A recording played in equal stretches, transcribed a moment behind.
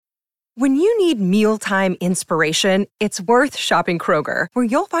When you need mealtime inspiration, it's worth shopping Kroger, where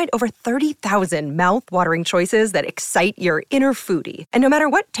you'll find over 30,000 mouth-watering choices that excite your inner foodie. And no matter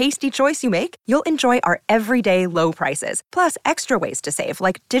what tasty choice you make, you'll enjoy our everyday low prices, plus extra ways to save,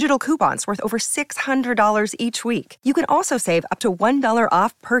 like digital coupons worth over $600 each week. You can also save up to $1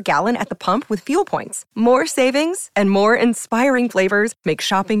 off per gallon at the pump with fuel points. More savings and more inspiring flavors make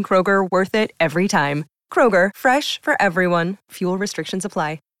shopping Kroger worth it every time. Kroger, fresh for everyone. Fuel restrictions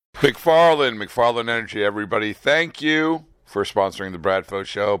apply. McFarland Energy, everybody. Thank you for sponsoring the Bradfo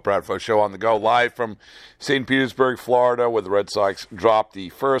Show. Bradfo Show on the go, live from St. Petersburg, Florida, where the Red Sox dropped the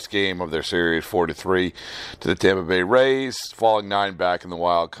first game of their series 4-3 to the Tampa Bay Rays, falling 9 back in the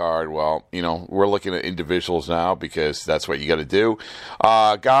wild card. Well, we're looking at individuals now because that's what you got to do.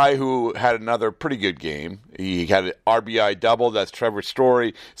 Guy who had another pretty good game. He had an RBI double. That's Trevor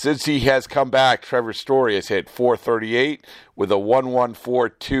Story. Since he has come back, Trevor Story has hit .438 with a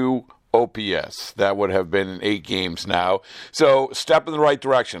 1.142 OPS. That would have been in 8 games now. So, step in the right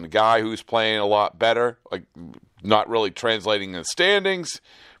direction. A guy who's playing a lot better, like not really translating in the standings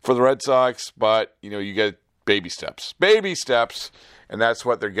for the Red Sox, but, you get baby steps. Baby steps, and that's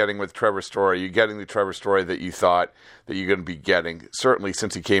what they're getting with Trevor Story. You're getting the Trevor Story that you thought that you're going to be getting, certainly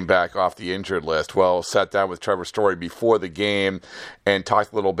since he came back off the injured list. Well, sat down with Trevor Story before the game and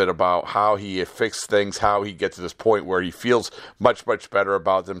talked a little bit about how he had fixed things, how he gets to this point where he feels much, much better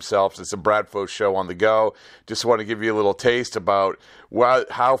about himself. It's a Bradfo Show on the go. Just want to give you a little taste about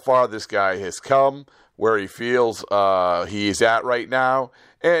how far this guy has come, where he feels he's at right now,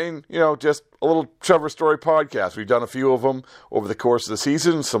 and, just a little Trevor Story podcast. We've done a few of them over the course of the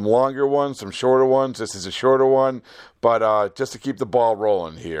season, some longer ones, some shorter ones. This is a shorter one, but just to keep the ball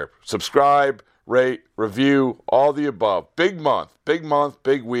rolling here. Subscribe, rate, review, all the above. Big month,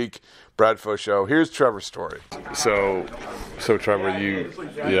 big week. Bradfo Show. Here's Trevor Story. So Trevor,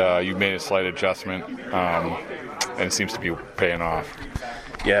 you made a slight adjustment, and it seems to be paying off.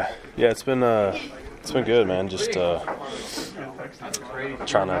 Yeah, it's been good, man. Just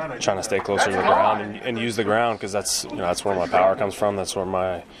trying to stay closer to the ground and use the ground, because that's where my power comes from. That's where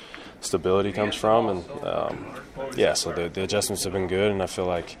my stability comes from, and so the adjustments have been good, and I feel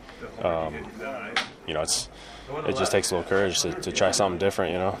like it just takes a little courage to try something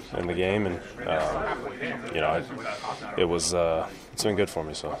different, in the game, and it's been good for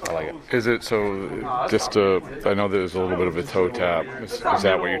me, so I like it. Is it so? I know there's a little bit of a toe tap. Is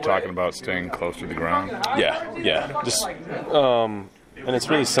that what you're talking about? Staying close to the ground? Yeah. Just and it's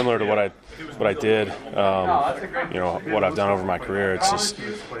really similar to what I did. What I've done over my career. It's just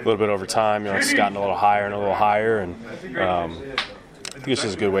a little bit over time. It's gotten a little higher and a little higher, and I think it's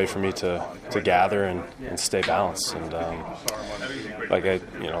just a good way for me to gather and stay balanced. And like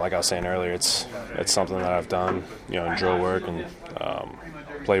I was saying earlier, it's something that I've done, in drill work and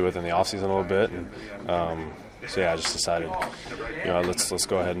played with in the offseason a little bit. And I just decided, let's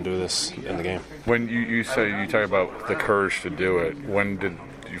go ahead and do this in the game. When you talk about the courage to do it, when did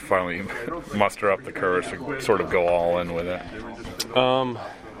you finally muster up the courage to sort of go all in with it?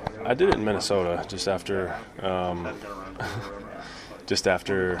 I did it in Minnesota just after. I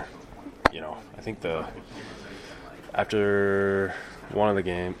think after one of the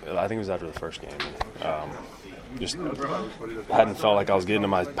game, I think it was after the first game. Just hadn't felt like I was getting to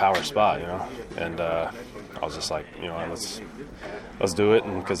my power spot, and I was just like, let's do it,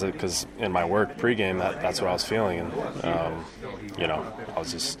 and because in my work pregame, that's what I was feeling, and I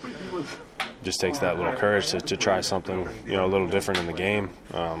was just takes that little courage to try something, a little different in the game.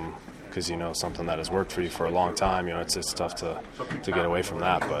 Because something that has worked for you for a long time, it's tough to get away from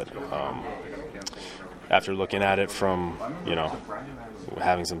that. But after looking at it from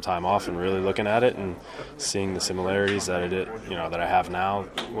having some time off and really looking at it and seeing the similarities that that I have now,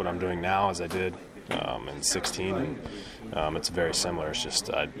 what I'm doing now as I did in 16, and it's very similar. It's just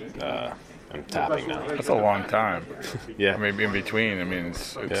I'm tapping now. That's a long time. Yeah. I mean, in between. I mean,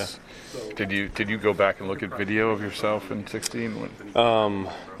 it's yeah. Did you go back and look at video of yourself in 16?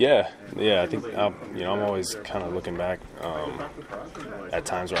 Yeah. I think I'm always kind of looking back at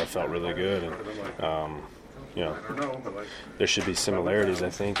times where I felt really good, and there should be similarities, I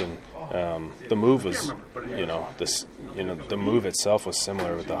think, and the move was, the move itself was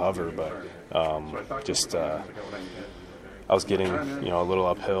similar with the hover, but I was getting, a little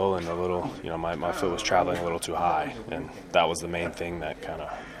uphill and a little, my foot was traveling a little too high, and that was the main thing that kind of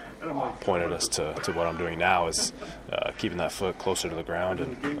pointed us to what I'm doing now is keeping that foot closer to the ground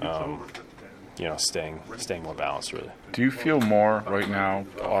and, staying more balanced, really. Do you feel more right now,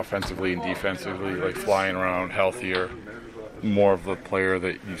 offensively and defensively, like flying around, healthier, more of the player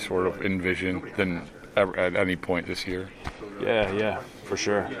that you sort of envision than ever, at any point this year? Yeah, for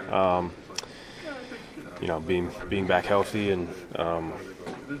sure. You know, being back healthy and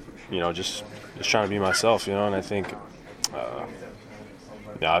you know, just trying to be myself. You know, and I think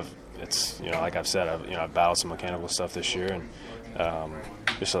you know, like I've said, I've battled some mechanical stuff this year, and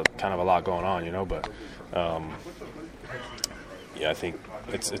just kind of a lot going on. You know, but yeah, I think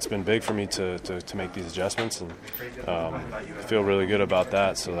it's been big for me to make these adjustments, and feel really good about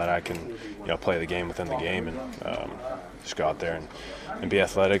that, so that I can, you know, play the game within the game, and just go out there and be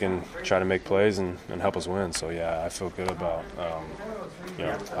athletic and try to make plays and help us win. So yeah, I feel good about you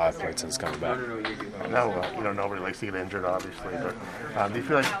know, how I've played since coming back. No, you know, nobody likes to get injured, obviously, but do you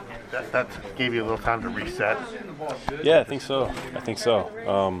feel like that gave you a little time to reset? Yeah, I think so.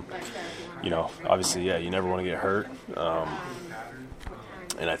 You know, obviously, yeah, you never want to get hurt.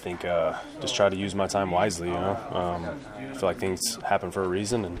 And I think just try to use my time wisely, you know. I feel like things happen for a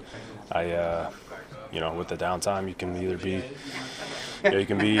reason, and you know, with the downtime, you can either be,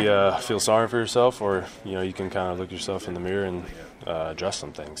 feel sorry for yourself, or, you know, you can kind of look yourself in the mirror and address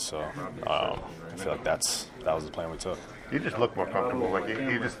some things. So I feel like that was the plan we took. You just look more comfortable. Like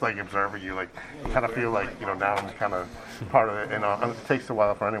you just like observing you. Like you kind of feel like, you know, now I'm kind of part of it. And it takes a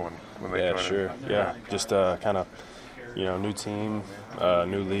while for anyone when they join. Yeah, sure. Yeah, just kind of, you know, new team,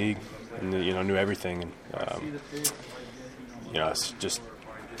 new league, and you know, new everything. And you know, it's just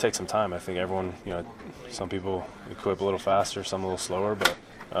take some time. I think everyone, you know, some people equip a little faster, some a little slower, but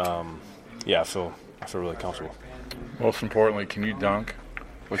yeah, I feel really comfortable. Most importantly, can you dunk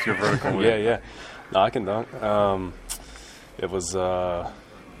with your vertical leap? Yeah. No, I can dunk. It was, I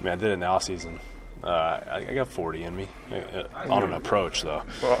did it in the off season. I got 40 in me on an approach, though.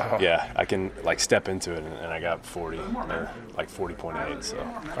 Wow. Yeah, I can like step into it, and I got 40, or like 40.8. So.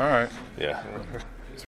 All right. Yeah.